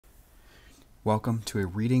Welcome to a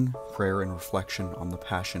reading, prayer, and reflection on the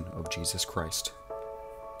Passion of Jesus Christ.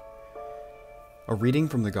 A reading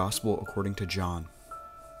from the Gospel according to John.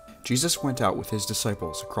 Jesus went out with his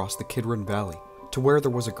disciples across the Kidron Valley to where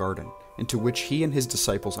there was a garden, into which he and his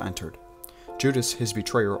disciples entered. Judas, his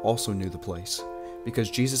betrayer, also knew the place,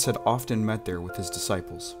 because Jesus had often met there with his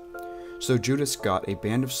disciples. So Judas got a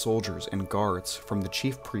band of soldiers and guards from the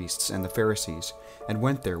chief priests and the Pharisees, and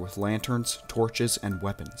went there with lanterns, torches, and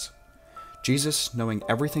weapons. Jesus, knowing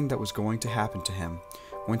everything that was going to happen to him,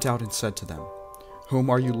 went out and said to them, "Whom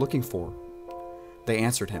are you looking for?" They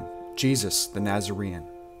answered him, "Jesus, the Nazarene."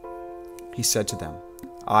 He said to them,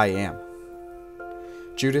 "I am."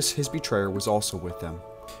 Judas, his betrayer, was also with them.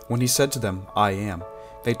 When he said to them, "I am,"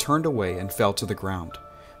 they turned away and fell to the ground.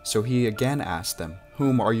 So he again asked them,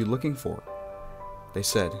 "Whom are you looking for?" They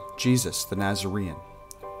said, "Jesus, the Nazarene."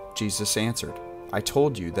 Jesus answered, "I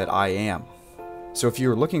told you that I am. So if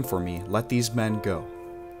you are looking for me, let these men go."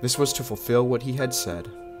 This was to fulfill what he had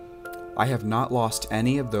said, "I have not lost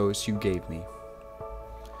any of those you gave me."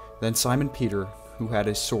 Then Simon Peter, who had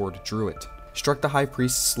a sword, drew it, struck the high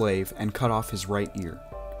priest's slave, and cut off his right ear.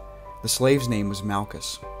 The slave's name was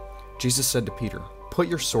Malchus. Jesus said to Peter, "Put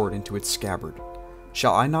your sword into its scabbard.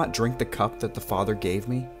 Shall I not drink the cup that the Father gave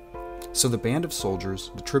me?" So the band of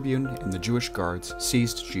soldiers, the tribune, and the Jewish guards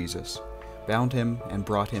seized Jesus, bound him, and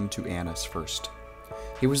brought him to Annas first.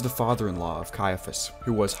 He was the father-in-law of Caiaphas,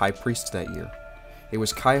 who was high priest that year. It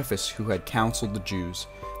was Caiaphas who had counseled the Jews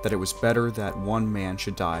that it was better that one man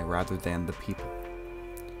should die rather than the people.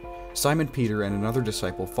 Simon Peter and another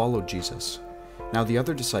disciple followed Jesus. Now the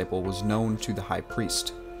other disciple was known to the high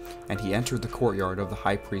priest, and he entered the courtyard of the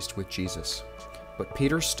high priest with Jesus. But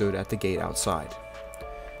Peter stood at the gate outside.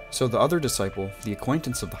 So the other disciple, the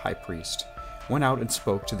acquaintance of the high priest, went out and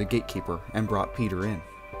spoke to the gatekeeper and brought Peter in.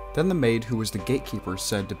 Then the maid who was the gatekeeper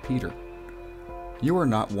said to Peter, "You are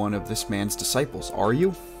not one of this man's disciples, are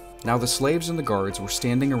you?" Now the slaves and the guards were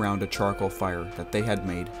standing around a charcoal fire that they had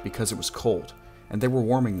made because it was cold, and they were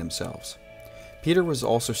warming themselves. Peter was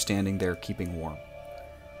also standing there keeping warm.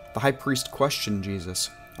 The high priest questioned Jesus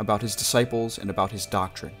about his disciples and about his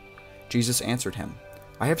doctrine. Jesus answered him,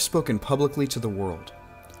 "I have spoken publicly to the world.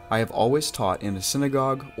 I have always taught in a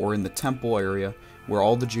synagogue or in the temple area where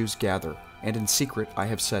all the Jews gather, and in secret I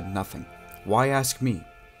have said nothing. Why ask me?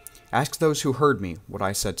 Ask those who heard me what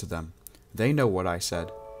I said to them. They know what I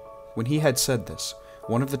said." When he had said this,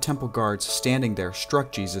 one of the temple guards standing there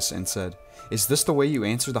struck Jesus and said, "Is this the way you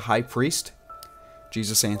answer the high priest?"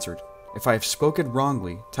 Jesus answered, "If I have spoken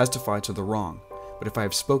wrongly, testify to the wrong. But if I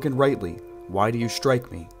have spoken rightly, why do you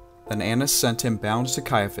strike me?" Then Annas sent him bound to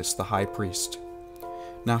Caiaphas the high priest.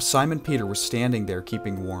 Now Simon Peter was standing there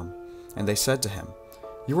keeping warm, and they said to him,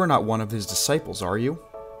 "You are not one of his disciples, are you?"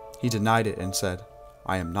 He denied it and said,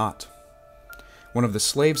 "I am not." One of the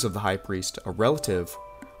slaves of the high priest, a relative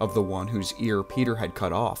of the one whose ear Peter had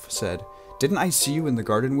cut off, said, "Didn't I see you in the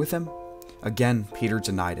garden with him?" Again Peter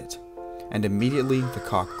denied it, and immediately the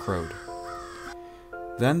cock crowed.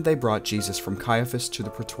 Then they brought Jesus from Caiaphas to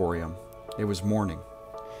the praetorium. It was morning,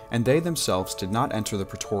 and they themselves did not enter the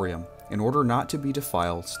praetorium, in order not to be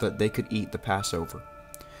defiled, so that they could eat the Passover.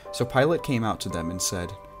 So Pilate came out to them and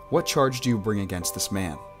said, "What charge do you bring against this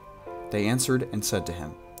man?" They answered and said to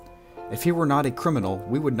him, "If he were not a criminal,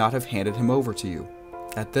 we would not have handed him over to you."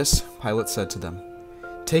 At this Pilate said to them,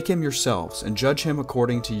 "Take him yourselves and judge him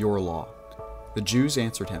according to your law." The Jews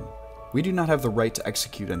answered him, "We do not have the right to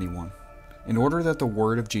execute anyone," in order that the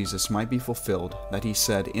word of Jesus might be fulfilled that he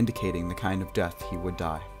said, indicating the kind of death he would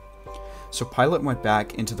die. So Pilate went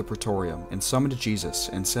back into the praetorium and summoned Jesus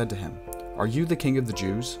and said to him, "Are you the king of the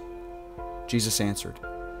Jews?" Jesus answered,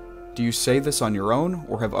 "Do you say this on your own,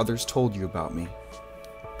 or have others told you about me?"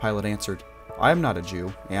 Pilate answered, "I am not a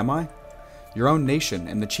Jew, am I? Your own nation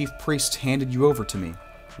and the chief priests handed you over to me.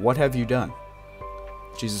 What have you done?"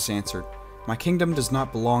 Jesus answered, "My kingdom does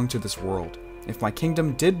not belong to this world. If my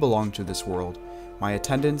kingdom did belong to this world, my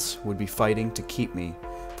attendants would be fighting to keep me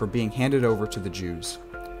from being handed over to the Jews.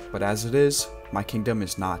 But as it is, my kingdom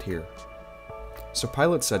is not here." So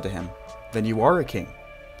Pilate said to him, "Then you are a king."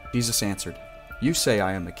 Jesus answered, "You say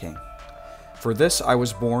I am a king. For this I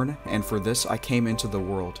was born, and for this I came into the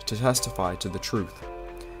world, to testify to the truth.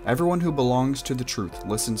 Everyone who belongs to the truth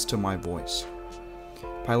listens to my voice."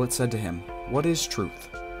 Pilate said to him, "What is truth?"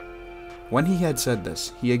 When he had said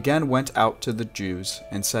this, he again went out to the Jews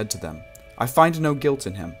and said to them, "I find no guilt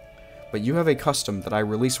in him, but you have a custom that I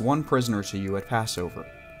release one prisoner to you at Passover.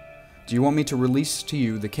 Do you want me to release to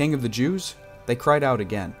you the king of the Jews?" They cried out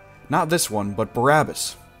again, "Not this one, but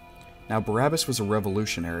Barabbas." Now Barabbas was a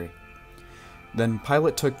revolutionary. Then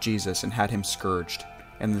Pilate took Jesus and had him scourged,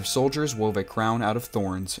 And the soldiers wove a crown out of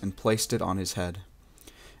thorns and placed it on his head,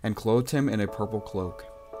 and clothed him in a purple cloak.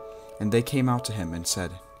 And they came out to him and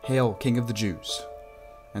said, "Hail, King of the Jews!"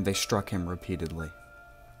 And they struck him repeatedly.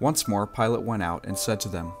 Once more Pilate went out and said to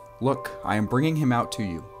them, "Look, I am bringing him out to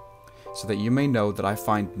you, so that you may know that I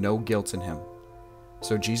find no guilt in him."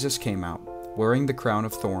 So Jesus came out, wearing the crown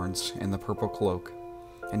of thorns and the purple cloak,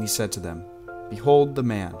 and he said to them, "Behold the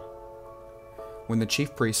man." When the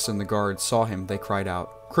chief priests and the guards saw him, they cried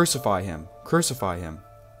out, "Crucify him! Crucify him!"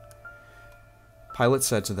 Pilate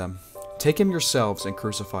said to them, "Take him yourselves and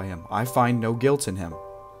crucify him. I find no guilt in him."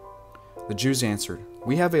 The Jews answered,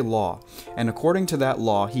 "We have a law, and according to that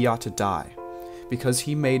law he ought to die, because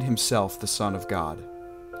he made himself the Son of God."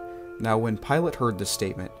 Now when Pilate heard this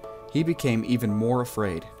statement, he became even more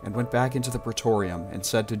afraid, and went back into the praetorium and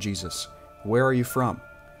said to Jesus, "Where are you from?"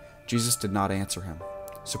 Jesus did not answer him.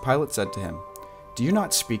 So Pilate said to him, "Do you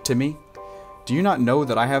not speak to me? Do you not know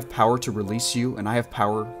that I have power to release you, and I have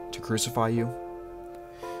power to crucify you?"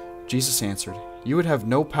 Jesus answered, "You would have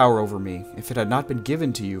no power over me if it had not been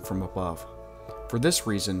given to you from above. For this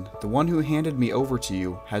reason, the one who handed me over to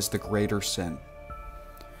you has the greater sin."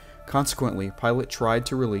 Consequently, Pilate tried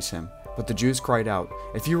to release him, but the Jews cried out,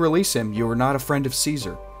 "If you release him, you are not a friend of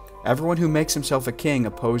Caesar. Everyone who makes himself a king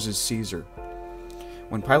opposes Caesar."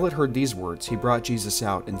 When Pilate heard these words, he brought Jesus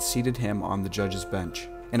out and seated him on the judge's bench,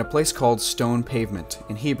 in a place called Stone Pavement,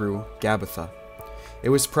 in Hebrew, Gabbatha. It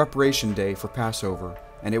was preparation day for Passover,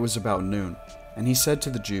 and it was about noon. And he said to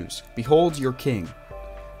the Jews, "Behold your king."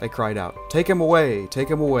 They cried out, take him away,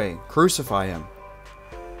 crucify him."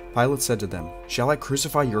 Pilate said to them, "Shall I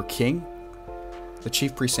crucify your king?" The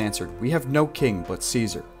chief priests answered, "We have no king but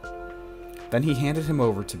Caesar." Then he handed him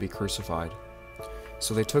over to be crucified.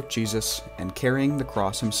 So they took Jesus, and carrying the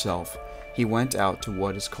cross himself, he went out to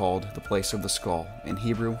what is called the place of the skull, in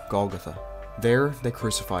Hebrew, Golgotha. There they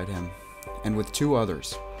crucified him, and with two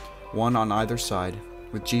others, one on either side,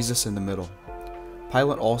 with Jesus in the middle.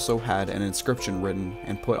 Pilate also had an inscription written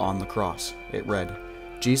and put on the cross. It read,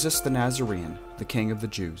 "Jesus the Nazarene, the King of the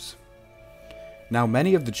Jews." Now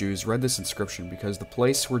many of the Jews read this inscription because the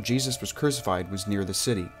place where Jesus was crucified was near the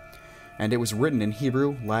city, and it was written in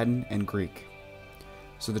Hebrew, Latin, and Greek.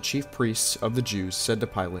 So the chief priests of the Jews said to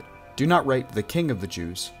Pilate, "Do not write the King of the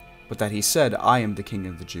Jews, but that he said, 'I am the King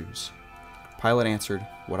of the Jews.'" Pilate answered,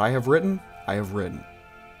 "What I have written, I have written."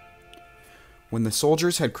 When the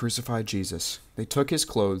soldiers had crucified Jesus, they took his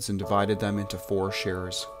clothes and divided them into 4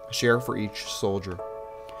 shares, a share for each soldier.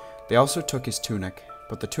 They also took his tunic,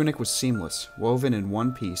 but the tunic was seamless, woven in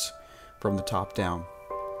one piece from the top down.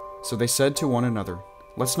 So they said to one another,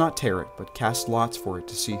 "Let's not tear it, but cast lots for it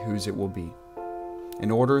to see whose it will be," in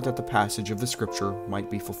order that the passage of the scripture might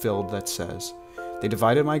be fulfilled that says, "They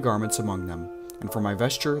divided my garments among them, and for my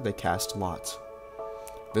vesture they cast lots."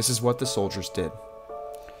 This is what the soldiers did.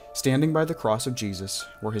 Standing by the cross of Jesus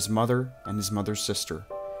were his mother and his mother's sister,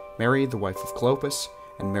 Mary the wife of Clopas,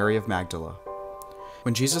 and Mary of Magdala.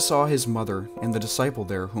 When Jesus saw his mother and the disciple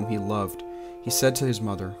there whom he loved, he said to his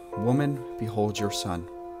mother, "Woman, behold your son."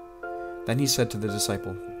 Then he said to the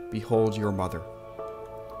disciple, "Behold your mother."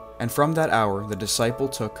 And from that hour the disciple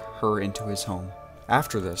took her into his home.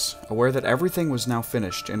 After this, aware that everything was now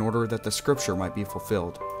finished in order that the scripture might be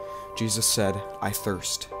fulfilled, Jesus said, "I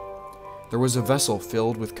thirst." There was a vessel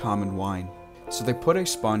filled with common wine. So they put a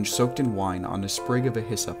sponge soaked in wine on a sprig of a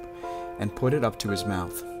hyssop and put it up to his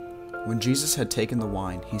mouth. When Jesus had taken the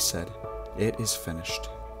wine, he said, "It is finished."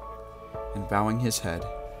 And bowing his head,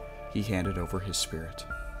 he handed over his spirit.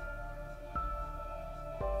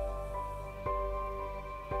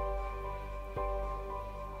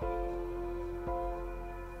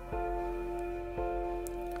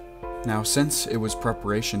 Now since it was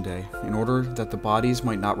preparation day, in order that the bodies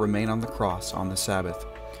might not remain on the cross on the Sabbath,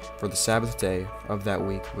 for the Sabbath day of that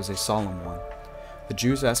week was a solemn one, the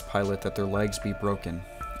Jews asked Pilate that their legs be broken,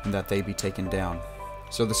 and that they be taken down.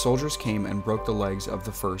 So the soldiers came and broke the legs of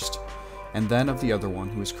the first, and then of the other one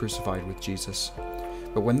who was crucified with Jesus.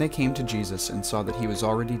 But when they came to Jesus and saw that he was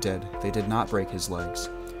already dead, they did not break his legs.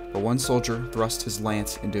 But one soldier thrust his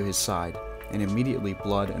lance into his side, and immediately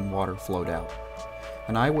blood and water flowed out.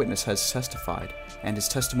 An eyewitness has testified, and his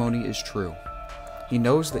testimony is true. He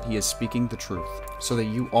knows that he is speaking the truth, so that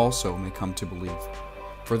you also may come to believe.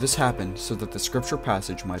 For this happened so that the scripture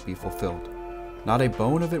passage might be fulfilled. Not a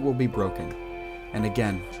bone of it will be broken. And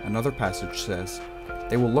again, another passage says,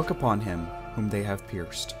 "They will look upon him whom they have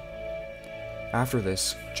pierced." After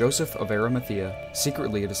this, Joseph of Arimathea,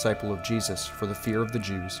 secretly a disciple of Jesus for the fear of the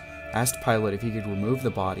Jews, asked Pilate if he could remove the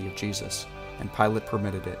body of Jesus, and Pilate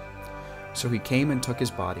permitted it. So he came and took his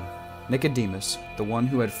body. Nicodemus, the one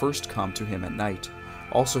who had first come to him at night,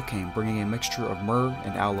 also came, bringing a mixture of myrrh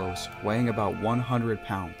and aloes, weighing about 100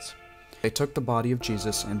 pounds. They took the body of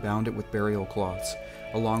Jesus and bound it with burial cloths,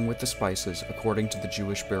 along with the spices, according to the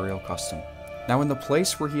Jewish burial custom. Now in the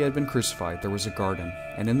place where he had been crucified there was a garden,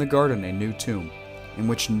 and in the garden a new tomb, in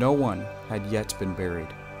which no one had yet been buried.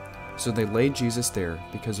 So they laid Jesus there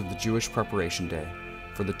because of the Jewish preparation day,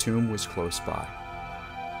 for the tomb was close by.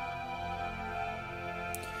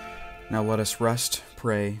 Now let us rest,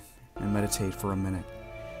 pray, and meditate for a minute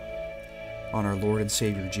on our Lord and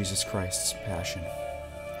Savior Jesus Christ's passion.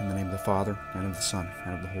 In the name of the Father, and of the Son,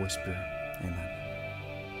 and of the Holy Spirit. Amen.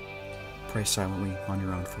 Pray silently on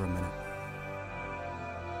your own for a minute.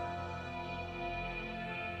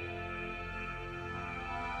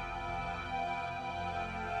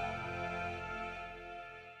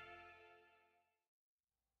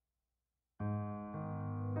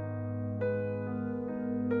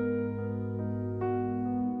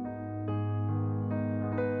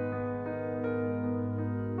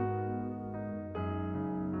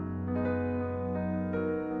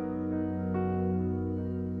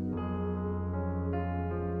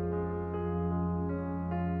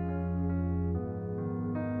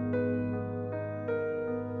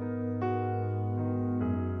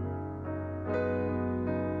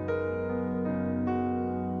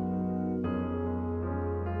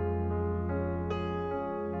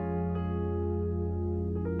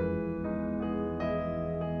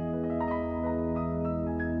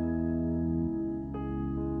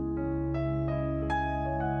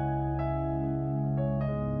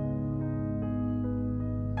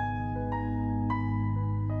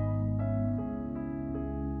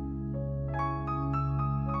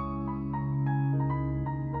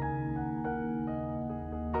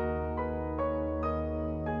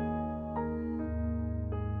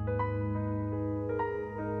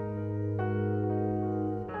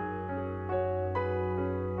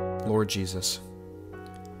 Lord Jesus,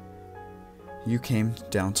 you came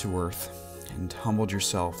down to earth and humbled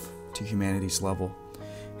yourself to humanity's level,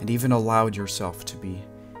 and even allowed yourself to be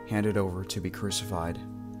handed over to be crucified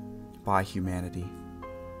by humanity.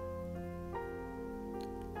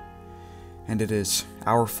 And it is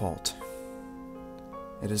our fault.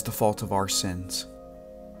 It is the fault of our sins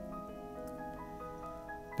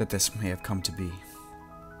that this may have come to be.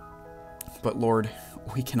 But Lord,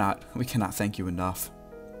 we cannot thank you enough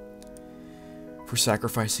for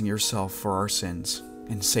sacrificing yourself for our sins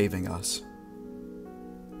and saving us.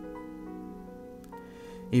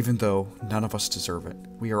 Even though none of us deserve it,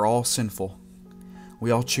 we are all sinful.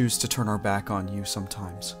 We all choose to turn our back on you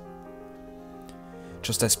sometimes.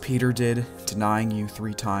 Just as Peter did, denying you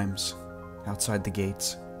 3 times outside the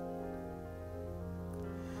gates.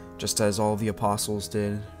 Just as all the apostles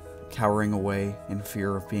did, cowering away in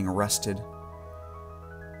fear of being arrested,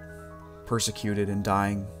 persecuted, and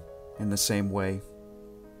dying in the same way.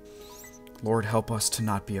 Lord, help us to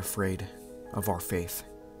not be afraid of our faith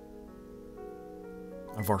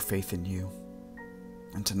in you,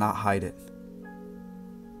 and to not hide it.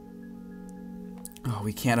 Oh,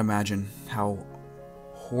 we can't imagine how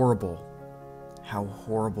horrible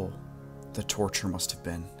the torture must have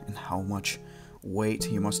been, and how much weight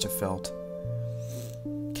you must have felt,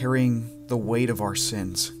 carrying the weight of our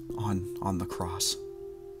sins on the cross,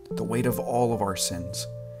 the weight of all of our sins,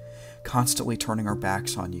 constantly turning our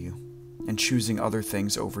backs on you and choosing other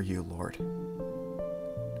things over you, Lord.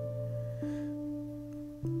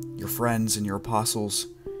 Your friends and your apostles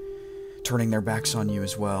turning their backs on you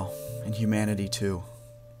as well, and humanity too,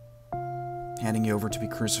 handing you over to be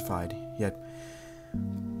crucified, yet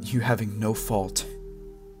you having no fault,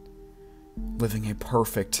 living a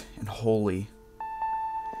perfect and holy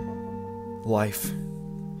life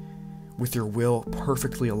with your will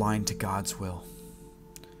perfectly aligned to God's will.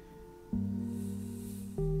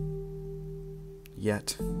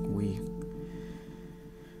 Yet we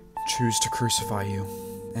choose to crucify you.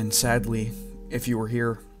 And sadly, if you were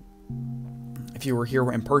here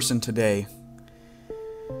in person today,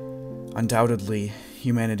 undoubtedly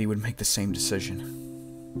humanity would make the same decision.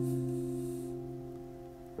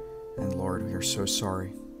 And Lord, we are so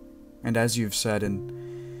sorry. And as you've said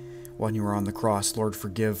when you were on the cross, Lord,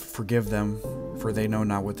 forgive them, for they know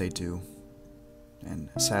not what they do. And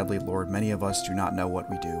sadly, Lord, many of us do not know what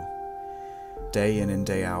we do, day in and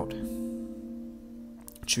day out,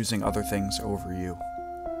 choosing other things over you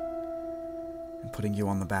and putting you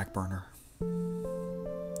on the back burner.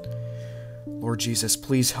 Lord Jesus,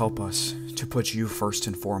 please help us to put you first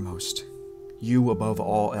and foremost, you above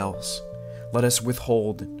all else. Let us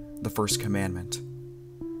withhold the first commandment,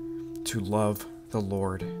 to love the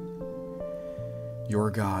Lord,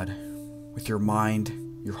 your God, with your mind,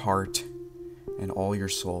 your heart, and all your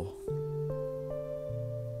soul.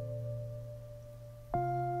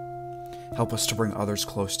 Help us to bring others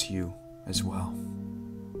close to you as well.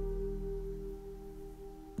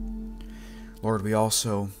 Lord, we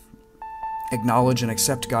also acknowledge and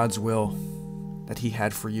accept God's will that He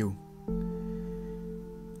had for you,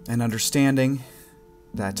 and understanding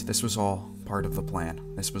that this was all part of the plan.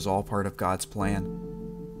 This was all part of God's plan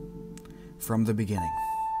from the beginning.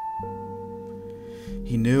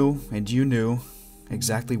 He knew, and you knew,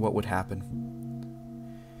 exactly what would happen.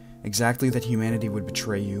 Exactly that humanity would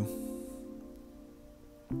betray you,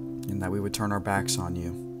 and that we would turn our backs on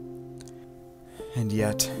you. And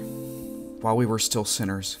yet, while we were still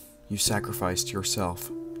sinners, you sacrificed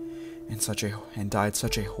yourself and died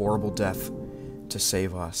such a horrible death to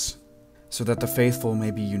save us, so that the faithful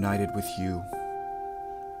may be united with you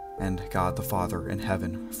and God the Father in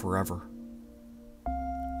heaven forever.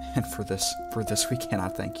 And for this we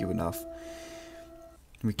cannot thank you enough.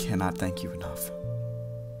 We cannot thank you enough.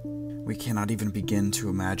 We cannot even begin to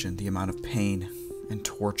imagine the amount of pain and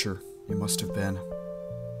torture it must have been,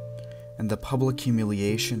 and the public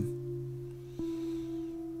humiliation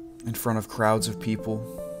in front of crowds of people,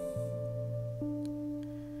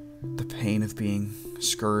 the pain of being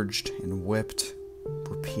scourged and whipped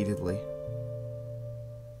repeatedly,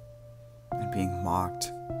 and being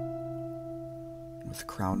mocked with a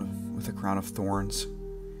crown of thorns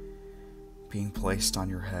being placed on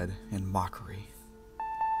your head in mockery.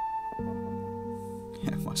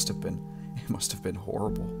 It must have been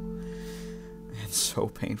horrible and so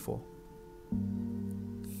painful.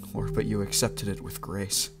 Lord, but you accepted it with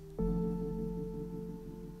grace.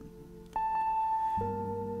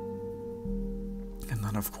 And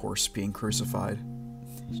then, of course, being crucified,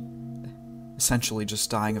 essentially just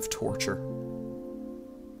dying of torture.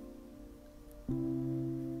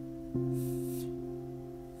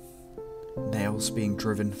 Nails being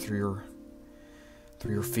driven through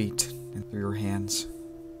your feet and through your hands.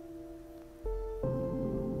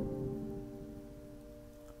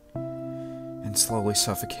 And slowly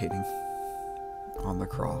suffocating on the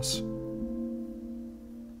cross.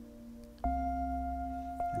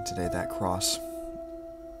 And today that cross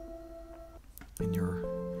and your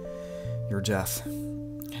death,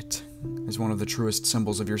 it is one of the truest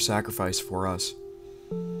symbols of your sacrifice for us,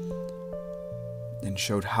 and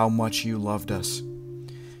showed how much you loved us.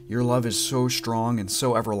 Your love is so strong and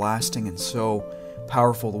so everlasting and so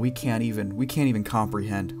powerful that we can't even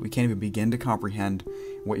comprehend. We can't even begin to comprehend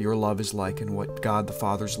what your love is like and what God the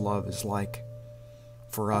Father's love is like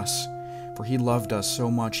for us. For He loved us so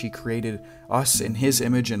much, He created us in His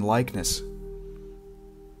image and likeness.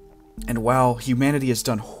 And while humanity has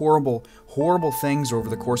done horrible, horrible things over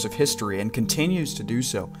the course of history and continues to do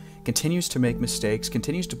so, continues to make mistakes,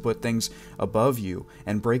 continues to put things above you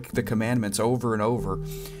and break the commandments over and over,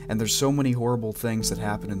 and there's so many horrible things that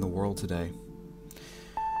happen in the world today.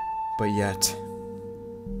 But yet,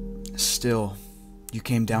 still, you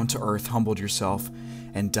came down to earth, humbled yourself,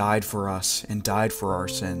 and died for us, and died for our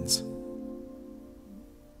sins.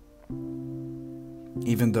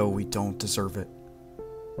 Even though we don't deserve it.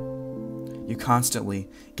 You constantly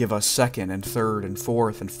give us second and third and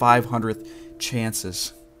fourth and 500th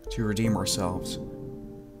chances to redeem ourselves.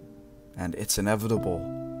 And it's inevitable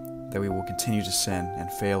that we will continue to sin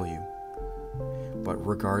and fail you. But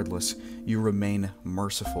regardless, you remain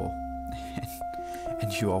merciful,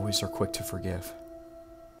 and you always are quick to forgive.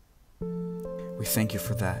 We thank you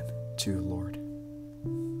for that too, Lord.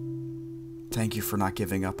 Thank you for not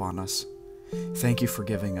giving up on us. Thank you for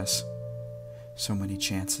giving us so many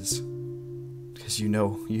chances, because you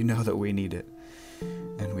know that we need it,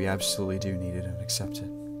 and we absolutely do need it and accept it.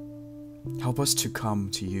 Help us to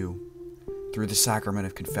come to you through the sacrament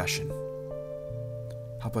of confession.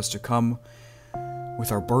 Help us to come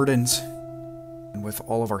with our burdens and with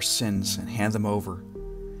all of our sins and hand them over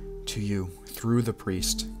to you through the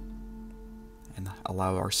priest, and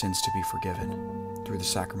allow our sins to be forgiven through the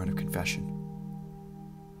sacrament of confession.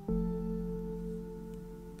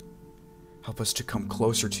 Help us to come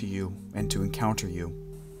closer to you and to encounter you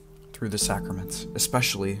through the sacraments,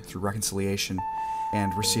 especially through reconciliation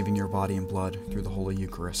and receiving your body and blood through the Holy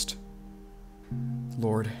Eucharist.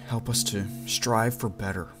 Lord, help us to strive for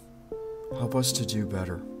better. Help us to do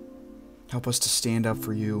better. Help us to stand up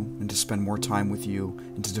for you and to spend more time with you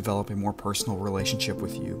and to develop a more personal relationship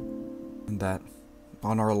with you. And that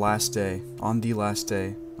on the last day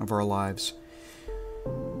of our lives,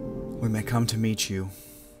 we may come to meet you,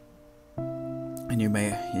 and you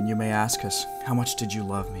may ask us, how much did you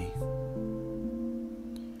love me?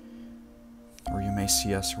 Or you may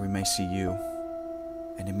see us, or we may see you,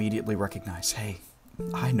 and immediately recognize, hey,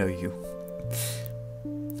 I know you.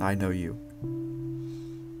 I know you.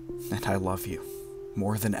 And I love you.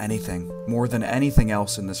 More than anything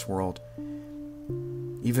else in this world.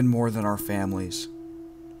 Even more than our families.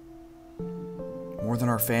 More than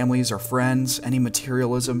our families, our friends, any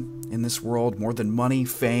materialism in this world. More than money,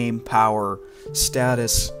 fame, power,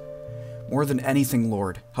 status. More than anything,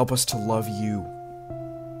 Lord, help us to love you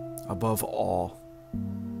above all.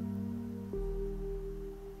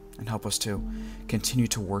 And help us to continue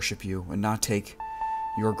to worship you and not take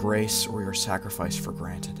your grace or your sacrifice for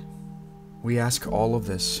granted. We ask all of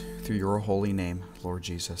this through your holy name, Lord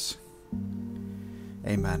Jesus.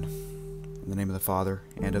 Amen. In the name of the Father,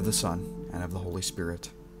 and of the Son, and of the Holy Spirit.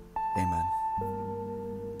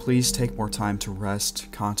 Amen. Please take more time to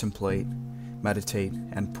rest, contemplate, meditate,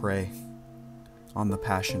 and pray on the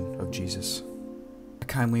Passion of Jesus. I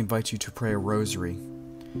kindly invite you to pray a Rosary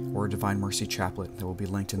or a Divine Mercy Chaplet that will be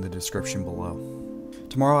linked in the description below.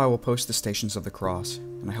 Tomorrow I will post the Stations of the Cross,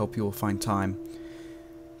 and I hope you will find time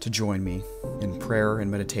to join me in prayer and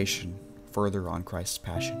meditation further on Christ's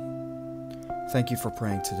Passion. Thank you for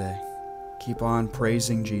praying today. Keep on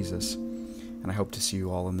praising Jesus, and I hope to see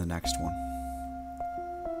you all in the next one.